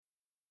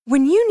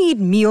When you need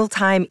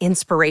mealtime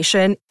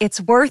inspiration,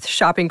 it's worth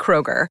shopping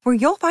Kroger, where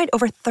you'll find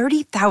over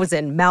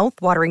 30,000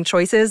 mouth-watering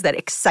choices that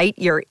excite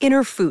your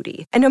inner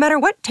foodie. And no matter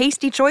what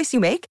tasty choice you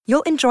make,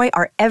 you'll enjoy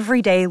our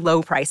everyday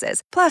low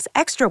prices, plus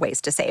extra ways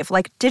to save,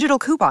 like digital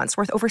coupons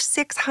worth over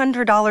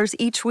 $600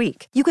 each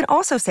week. You can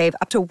also save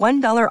up to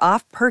 $1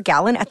 off per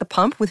gallon at the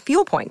pump with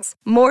fuel points.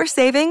 More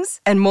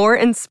savings and more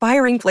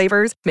inspiring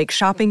flavors make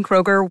shopping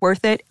Kroger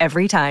worth it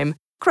every time.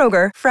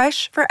 Kroger,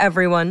 fresh for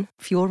everyone.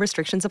 Fuel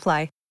restrictions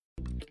apply.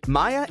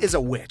 Maya is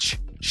a witch.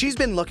 She's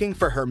been looking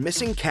for her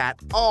missing cat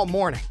all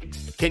morning.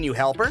 Can you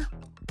help her?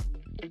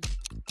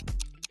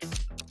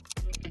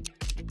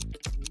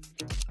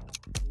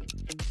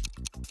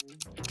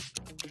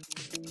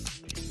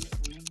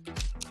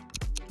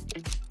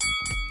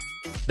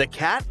 The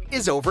cat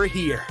is over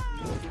here.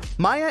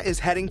 Maya is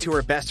heading to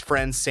her best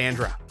friend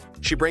Sandra.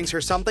 She brings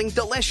her something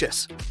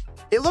delicious.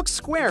 It looks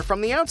square from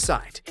the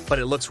outside, but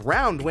it looks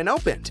round when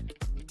opened.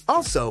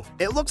 Also,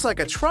 it looks like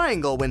a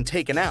triangle when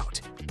taken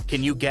out.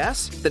 Can you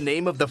guess the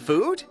name of the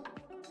food?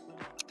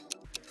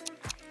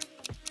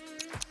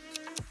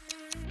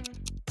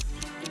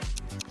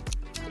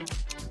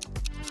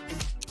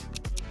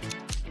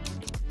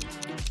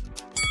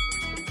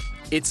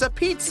 It's a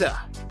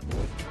pizza.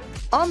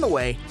 On the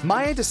way,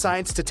 Maya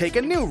decides to take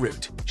a new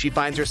route. She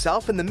finds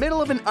herself in the middle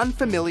of an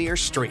unfamiliar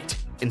street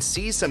and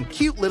sees some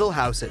cute little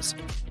houses.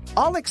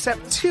 All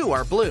except 2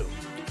 are blue.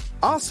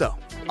 Also,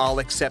 all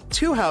except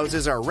 2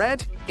 houses are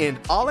red and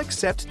all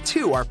except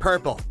 2 are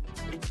purple.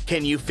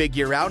 Can you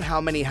figure out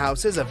how many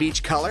houses of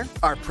each color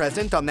are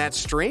present on that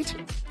street?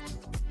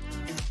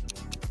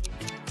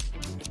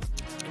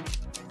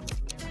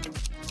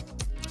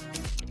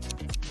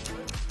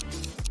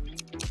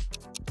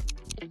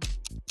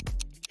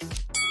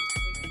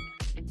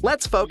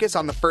 Let's focus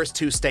on the first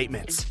 2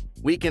 statements.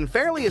 We can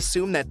fairly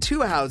assume that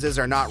 2 houses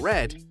are not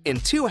red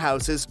and 2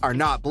 houses are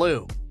not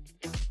blue.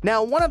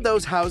 Now, one of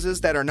those houses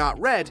that are not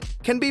red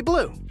can be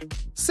blue.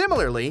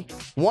 Similarly,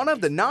 one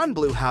of the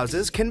non-blue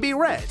houses can be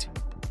red.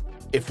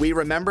 If we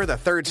remember the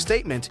third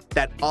statement,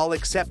 that all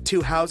except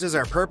 2 houses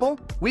are purple,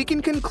 we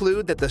can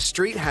conclude that the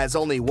street has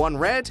only 1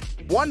 red,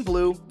 1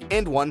 blue,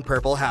 and 1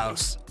 purple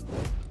house.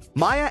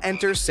 Maya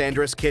enters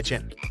Sandra's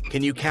kitchen.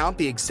 Can you count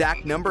the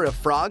exact number of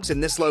frogs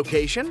in this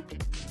location?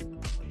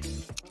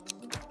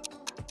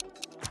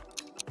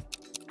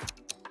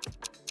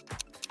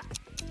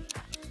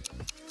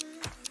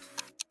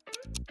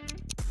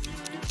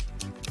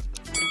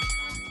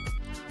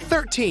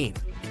 "13.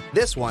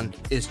 This one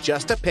is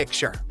just a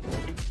picture.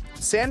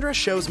 Sandra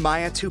shows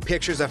Maya 2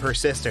 pictures of her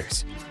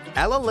sisters.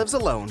 Ella lives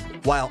alone,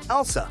 while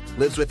Elsa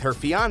lives with her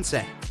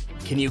fiancé.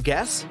 Can you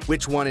guess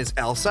which one is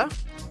Elsa?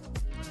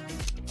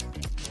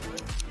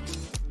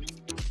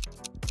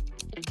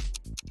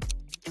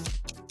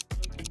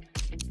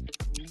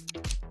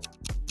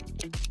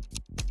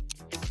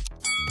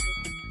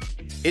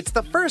 It's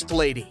the first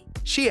lady.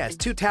 She has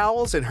 2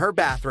 towels in her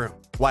bathroom,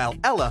 while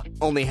Ella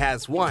only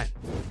has 1.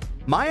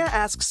 Maya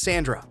asks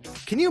Sandra,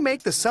 can you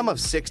make the sum of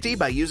 60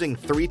 by using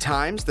 3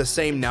 times the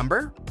same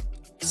number?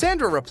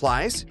 Sandra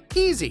replies,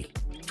 easy,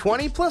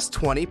 20 plus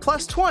 20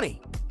 plus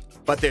 20.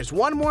 But there's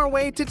one more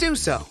way to do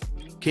so.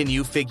 Can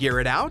you figure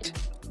it out?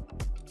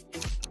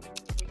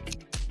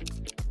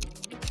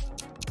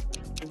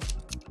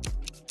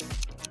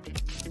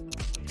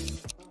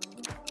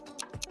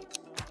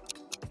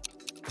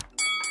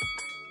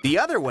 The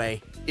other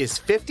way is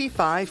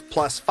 55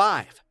 plus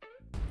 5.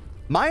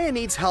 Maya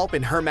needs help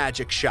in her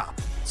magic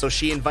shop, so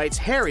she invites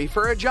Harry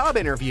for a job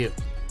interview.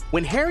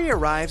 When Harry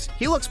arrives,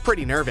 he looks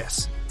pretty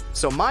nervous.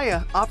 So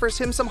Maya offers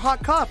him some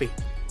hot coffee.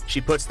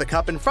 She puts the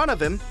cup in front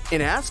of him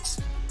and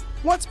asks,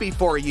 "What's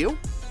before you?"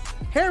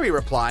 Harry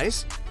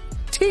replies,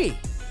 "Tea."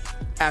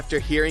 After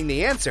hearing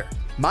the answer,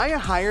 Maya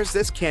hires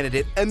this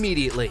candidate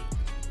immediately.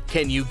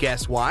 Can you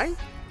guess why?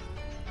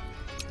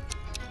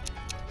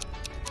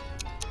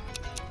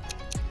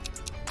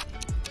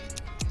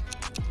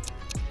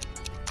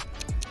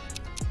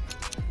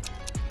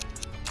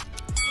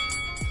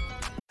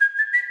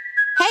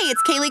 Hey,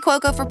 it's Kaylee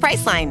Cuoco for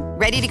Priceline.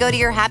 Ready to go to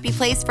your happy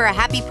place for a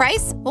happy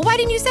price? Well, why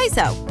didn't you say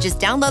so? Just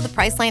download the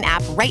Priceline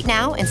app right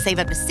now and save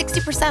up to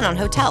 60% on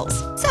hotels.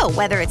 So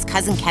whether it's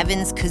Cousin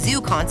Kevin's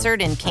Kazoo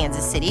Concert in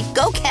Kansas City,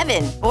 go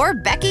Kevin, or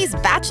Becky's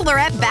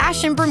Bachelorette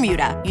Bash in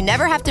Bermuda, you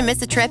never have to miss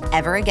a trip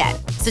ever again.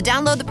 So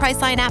download the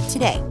Priceline app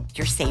today.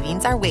 Your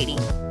savings are waiting.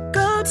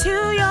 Go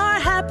to your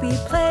happy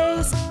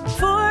place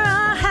for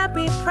a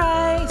happy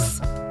price.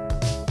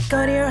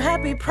 Go to your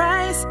happy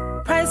price,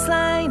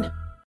 Priceline.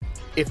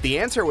 If the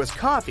answer was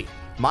coffee,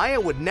 Maya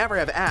would never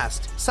have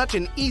asked such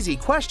an easy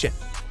question.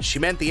 She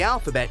meant the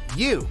alphabet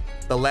U,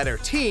 the letter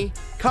T,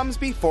 comes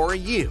before a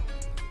U.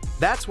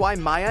 That's why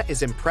Maya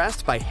is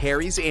impressed by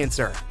Harry's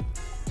answer.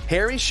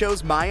 Harry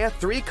shows Maya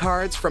 3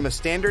 cards from a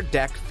standard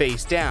deck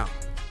face down.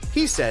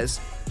 He says,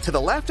 to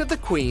the left of the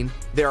queen,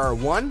 there are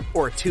 1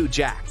 or 2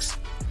 jacks.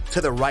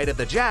 To the right of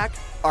the jack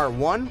are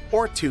 1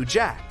 or 2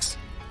 jacks.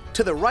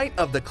 To the right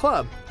of the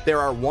club, there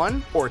are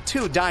 1 or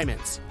 2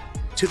 diamonds.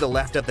 To the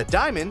left of the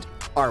diamond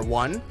are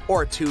 1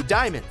 or 2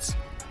 diamonds.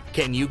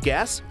 Can you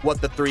guess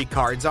what the 3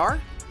 cards are?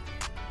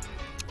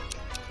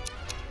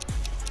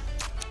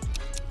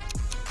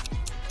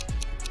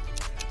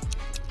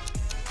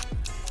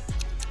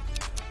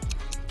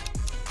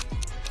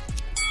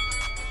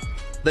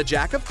 The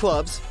Jack of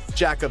Clubs,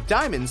 Jack of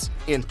Diamonds,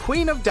 and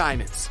Queen of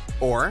Diamonds,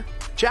 or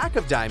Jack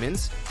of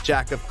Diamonds,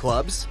 Jack of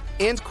Clubs,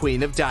 and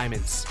Queen of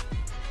Diamonds.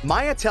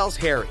 Maya tells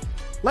Harry,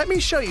 "Let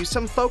me show you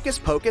some Focus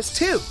Pocus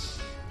too.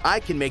 I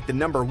can make the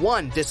number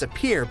 1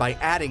 disappear by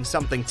adding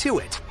something to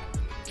it.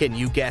 Can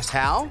you guess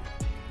how?"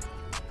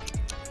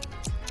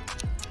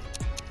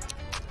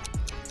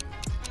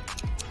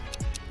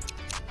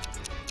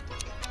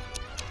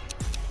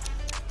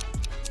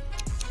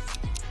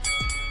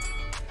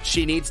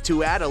 She needs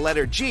to add a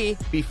letter G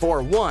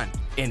before 1,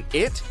 and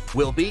it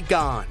will be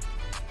gone.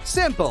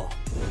 Simple.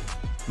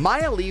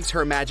 Maya leaves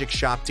her magic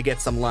shop to get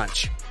some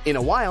lunch. In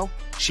a while,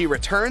 she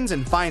returns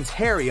and finds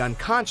Harry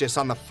unconscious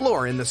on the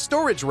floor in the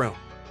storage room.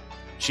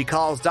 She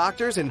calls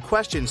doctors and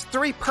questions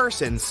 3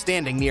 persons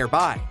standing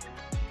nearby.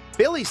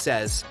 Billy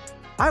says,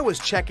 "I was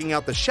checking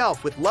out the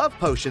shelf with love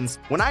potions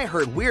when I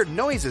heard weird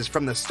noises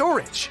from the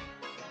storage.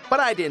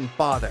 But I didn't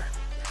bother.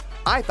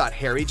 I thought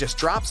Harry just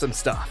dropped some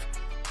stuff."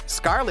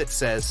 Scarlet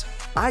says,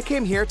 "I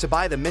came here to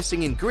buy the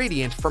missing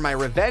ingredient for my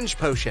revenge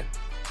potion.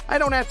 I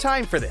don't have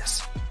time for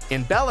this."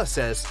 And Bella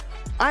says,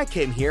 "I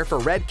came here for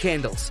red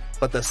candles,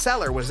 but the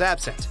seller was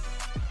absent."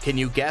 Can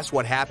you guess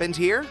what happened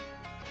here?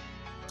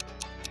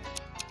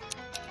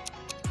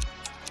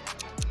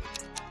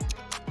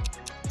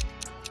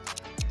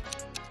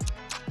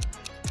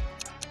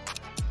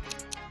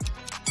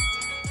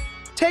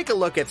 Take a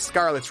look at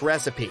Scarlet's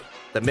recipe.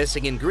 The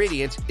missing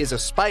ingredient is a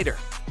spider.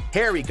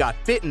 Harry got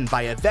bitten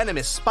by a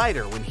venomous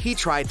spider when he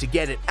tried to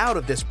get it out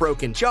of this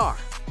broken jar.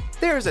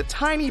 There's a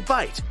tiny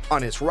bite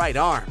on his right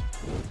arm.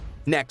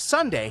 Next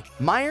Sunday,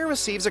 Maya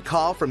receives a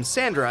call from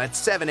Sandra at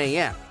 7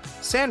 a.m.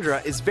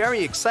 Sandra is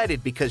very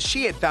excited because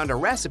she had found a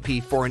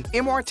recipe for an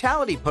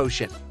immortality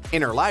potion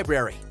in her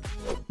library.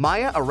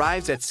 Maya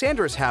arrives at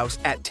Sandra's house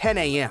at 10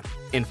 a.m.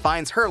 and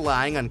finds her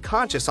lying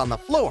unconscious on the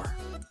floor.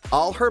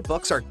 All her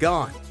books are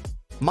gone.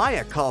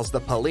 Maya calls the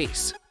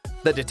police.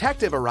 The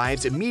detective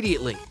arrives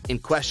immediately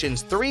and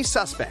questions 3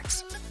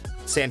 suspects.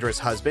 Sandra's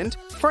husband,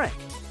 Frank,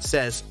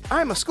 says,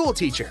 "I'm a school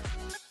teacher.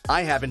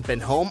 I haven't been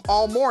home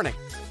all morning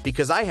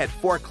because I had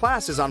 4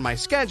 classes on my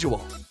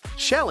schedule."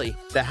 Shelley,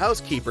 the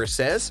housekeeper,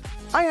 says,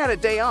 "I had a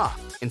day off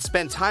and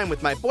spent time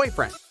with my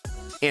boyfriend."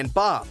 And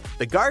Bob,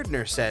 the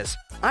gardener, says,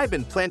 "I've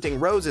been planting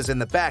roses in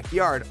the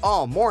backyard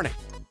all morning.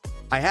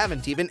 I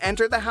haven't even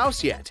entered the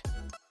house yet."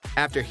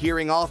 After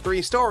hearing all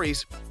 3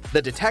 stories,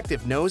 the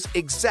detective knows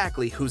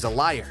exactly who's a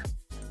liar.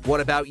 What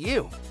about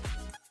you?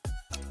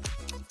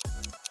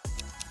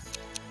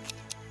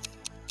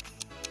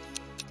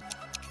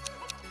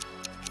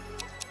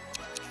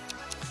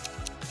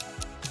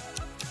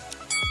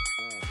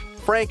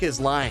 Frank is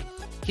lying.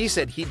 He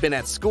said he'd been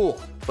at school,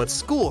 but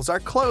schools are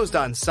closed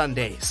on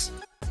Sundays.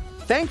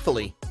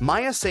 Thankfully,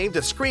 Maya saved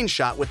a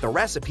screenshot with the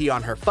recipe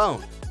on her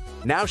phone.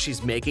 Now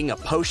she's making a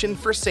potion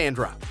for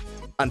Sandra.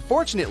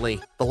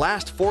 Unfortunately, the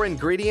last 4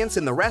 ingredients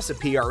in the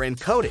recipe are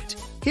encoded.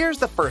 Here's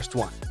the first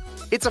one.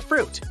 It's a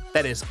fruit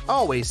that is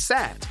always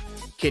sad.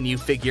 Can you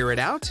figure it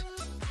out?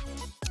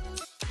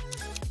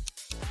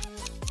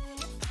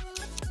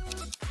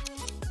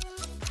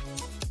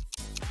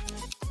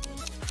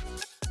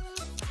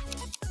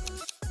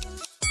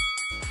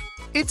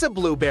 It's a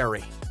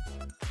blueberry.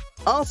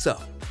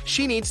 Also,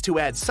 she needs to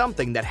add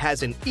something that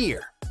has an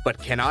ear but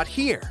cannot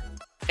hear.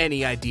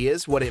 Any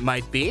ideas what it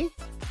might be?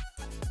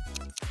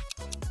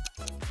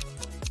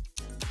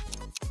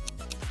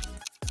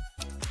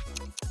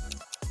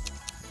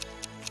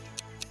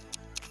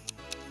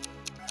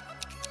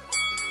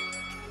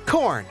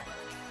 Corn.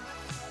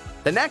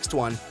 The next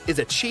one is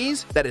a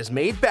cheese that is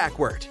made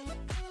backward.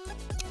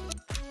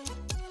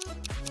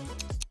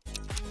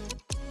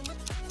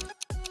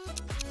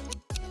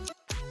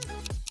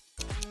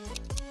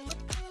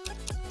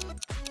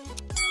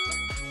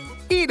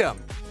 Eat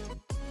 'em.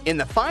 And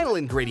the final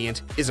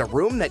ingredient is a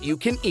room that you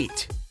can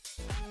eat.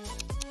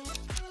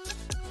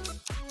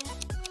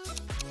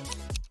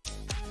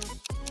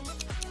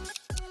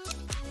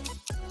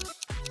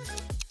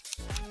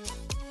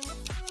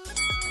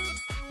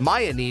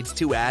 Maya needs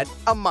to add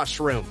a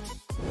mushroom.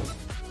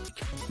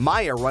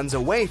 Maya runs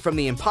away from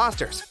the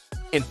imposters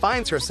and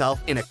finds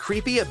herself in a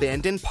creepy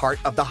abandoned part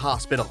of the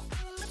hospital.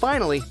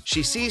 Finally,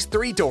 she sees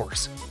 3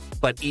 doors,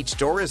 but each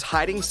door is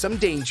hiding some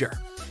danger.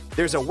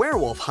 There's a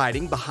werewolf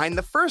hiding behind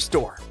the first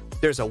door.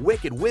 There's a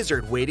wicked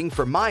wizard waiting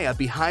for Maya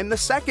behind the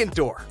second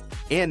door.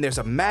 And there's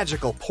a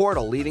magical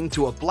portal leading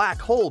to a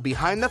black hole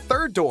behind the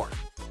third door.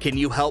 Can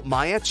you help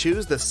Maya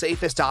choose the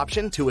safest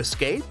option to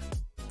escape?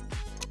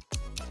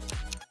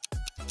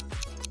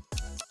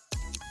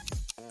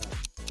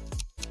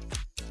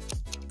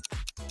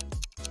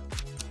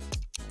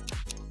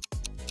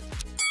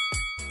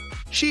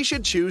 She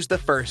should choose the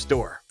first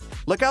door.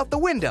 Look out the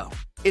window.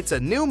 It's a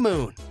new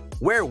moon.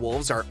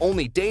 Werewolves are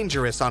only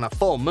dangerous on a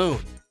full moon.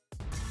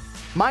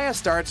 Maya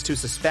starts to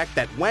suspect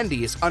that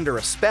Wendy is under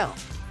a spell.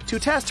 To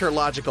test her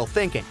logical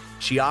thinking,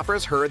 she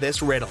offers her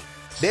this riddle.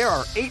 There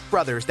are 8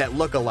 brothers that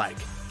look alike.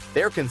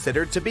 They're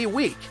considered to be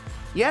weak,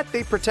 yet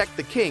they protect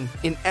the king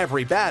in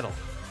every battle.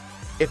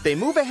 If they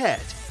move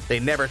ahead, they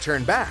never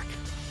turn back.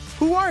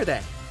 Who are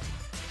they?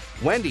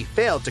 Wendy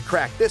failed to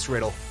crack this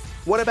riddle.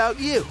 What about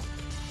you?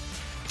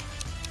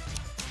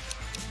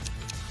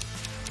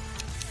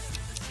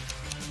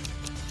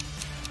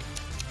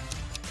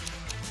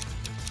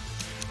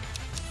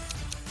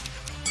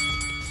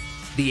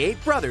 The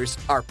 8 brothers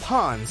are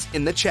pawns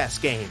in the chess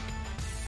game.